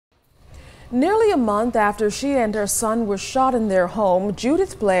Nearly a month after she and her son were shot in their home,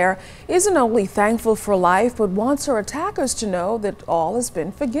 Judith Blair isn't only thankful for life, but wants her attackers to know that all has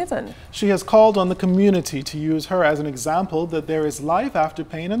been forgiven. She has called on the community to use her as an example that there is life after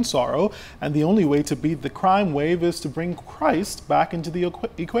pain and sorrow, and the only way to beat the crime wave is to bring Christ back into the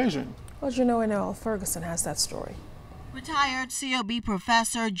equation. Well, you know, Noel Ferguson has that story. Retired COB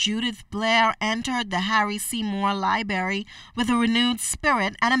professor Judith Blair entered the Harry C. Moore Library with a renewed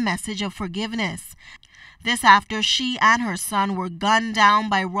spirit and a message of forgiveness. This after she and her son were gunned down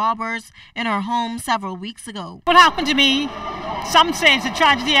by robbers in her home several weeks ago. What happened to me? Some say it's a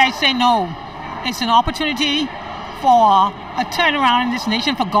tragedy. I say no. It's an opportunity for a turnaround in this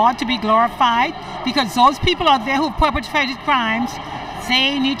nation, for God to be glorified, because those people out there who perpetrated crimes,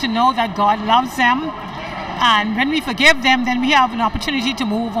 they need to know that God loves them. And when we forgive them, then we have an opportunity to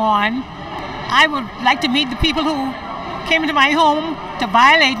move on. I would like to meet the people who came into my home to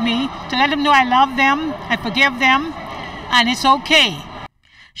violate me, to let them know I love them and forgive them, and it's okay.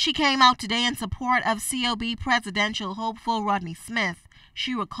 She came out today in support of COB presidential hopeful Rodney Smith.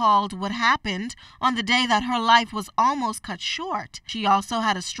 She recalled what happened on the day that her life was almost cut short. She also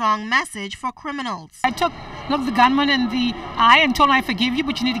had a strong message for criminals. I looked the gunman in the eye and told him, I forgive you,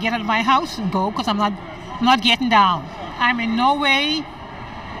 but you need to get out of my house and go, because I'm not getting down. I'm in no way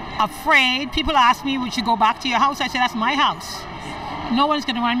afraid. People ask me, would you go back to your house? I say, that's my house. No one's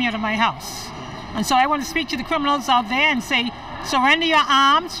going to run me out of my house. And so I want to speak to the criminals out there and say, surrender your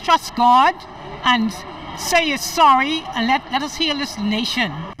arms, trust God, and say you're sorry, and let us heal this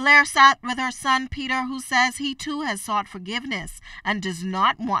nation. Blair sat with her son Peter, who says he too has sought forgiveness and does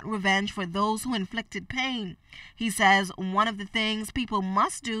not want revenge for those who inflicted pain. He says one of the things people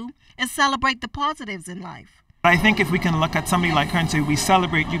must do is celebrate the positives in life. I think if we can look at somebody like her and say, we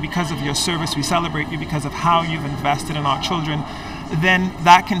celebrate you because of your service, we celebrate you because of how you've invested in our children, then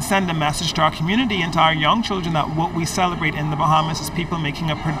that can send a message to our community and to our young children that what we celebrate in the Bahamas is people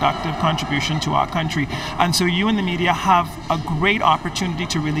making a productive contribution to our country. And so you in the media have a great opportunity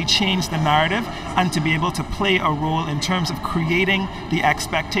to really change the narrative and to be able to play a role in terms of creating the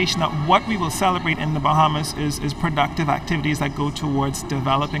expectation that what we will celebrate in the Bahamas is productive activities that go towards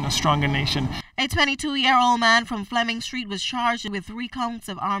developing a stronger nation. A 22-year-old man from Fleming Street was charged with 3 counts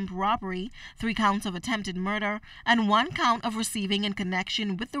of armed robbery, 3 counts of attempted murder, and 1 count of receiving in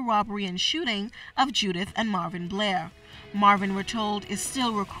connection with the robbery and shooting of Judith and Marvin Blair. Marvin, we're told, is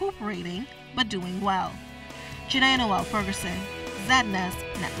still recuperating, but doing well. Noel Ferguson, ZNS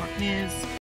Network News.